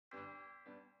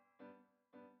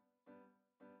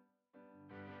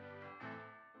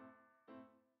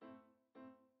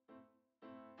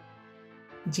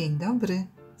Dzień dobry,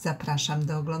 zapraszam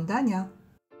do oglądania.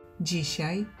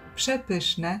 Dzisiaj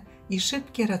przepyszne i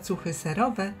szybkie racuchy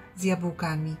serowe z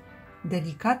jabłkami,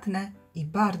 delikatne i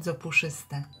bardzo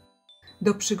puszyste.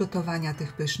 Do przygotowania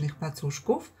tych pysznych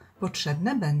pacuszków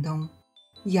potrzebne będą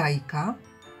jajka,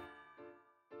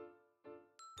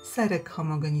 serek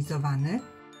homogenizowany,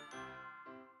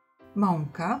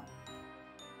 mąka,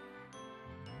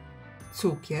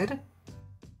 cukier,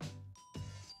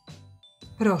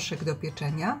 proszek do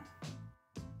pieczenia,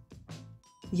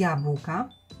 jabłka,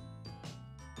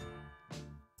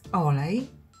 olej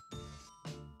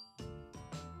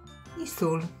i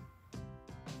sól.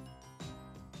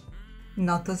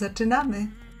 No to zaczynamy!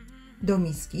 Do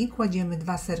miski kładziemy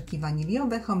 2 serki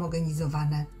waniliowe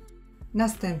homogenizowane.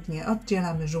 Następnie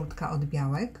oddzielamy żółtka od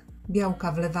białek.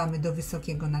 Białka wlewamy do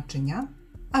wysokiego naczynia,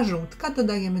 a żółtka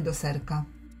dodajemy do serka.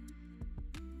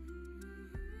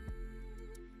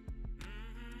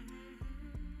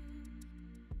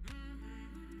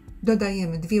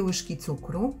 Dodajemy 2 łyżki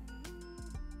cukru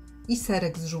i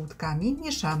serek z żółtkami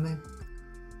mieszamy.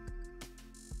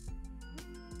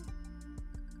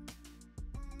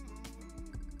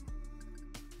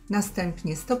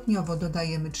 Następnie stopniowo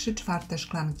dodajemy 3/4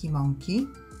 szklanki mąki.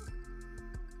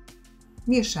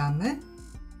 Mieszamy.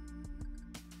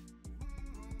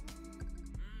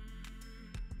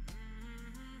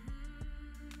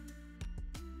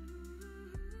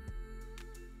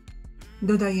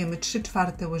 Dodajemy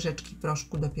 3/4 łyżeczki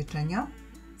proszku do pieczenia.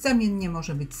 Zamiennie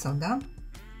może być soda.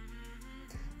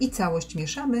 I całość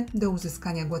mieszamy do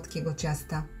uzyskania gładkiego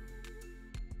ciasta.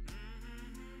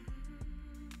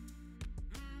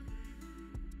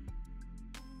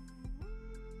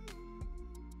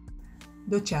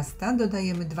 Do ciasta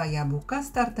dodajemy 2 jabłka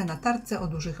starte na tarce o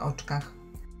dużych oczkach.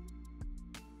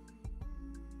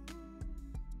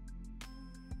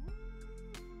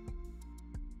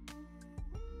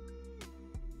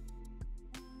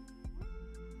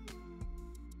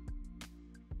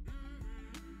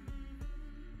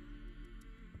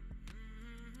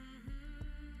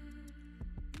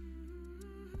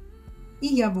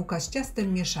 I jabłka z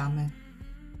ciastem mieszamy.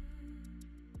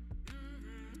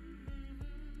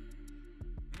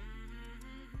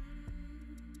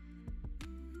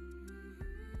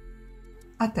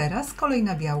 A teraz kolej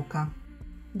na białka.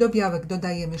 Do białek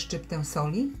dodajemy szczyptę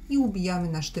soli i ubijamy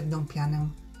na sztywną pianę.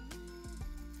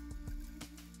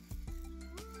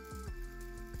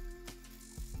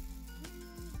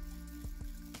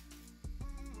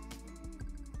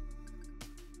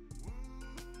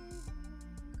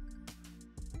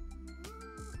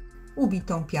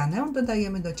 Ubitą pianę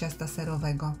dodajemy do ciasta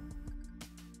serowego.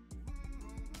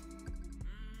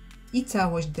 I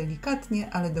całość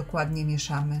delikatnie, ale dokładnie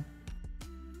mieszamy.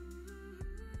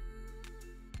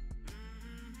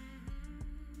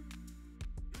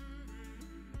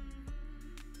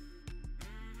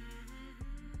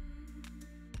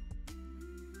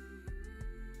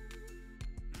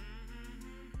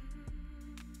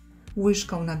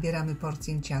 Łyżką nabieramy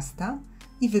porcję ciasta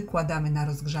i wykładamy na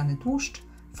rozgrzany tłuszcz,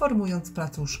 formując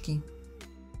placuszki.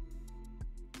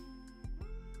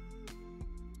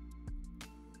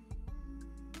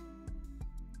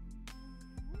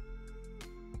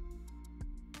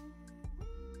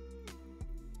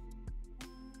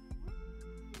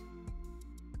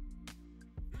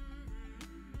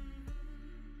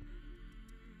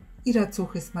 I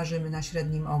racuchy smażymy na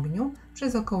średnim ogniu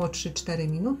przez około 3-4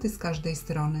 minuty z każdej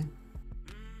strony.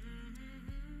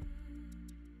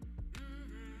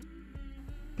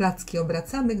 Placki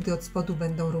obracamy, gdy od spodu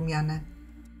będą rumiane.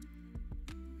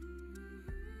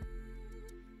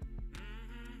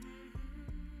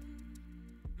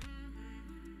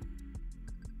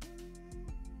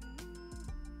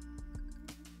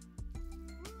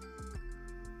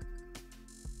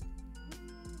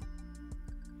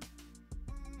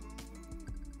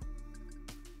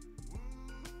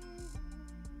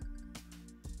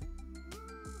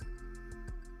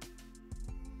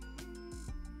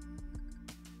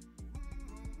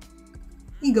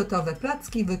 I gotowe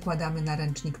placki wykładamy na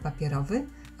ręcznik papierowy,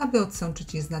 aby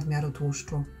odsączyć je z nadmiaru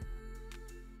tłuszczu.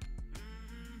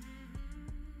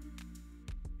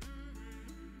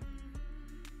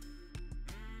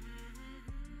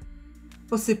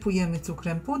 Posypujemy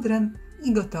cukrem pudrem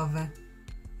i gotowe.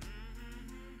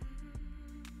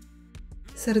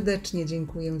 Serdecznie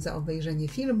dziękuję za obejrzenie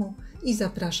filmu i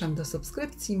zapraszam do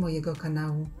subskrypcji mojego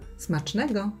kanału.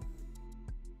 Smacznego!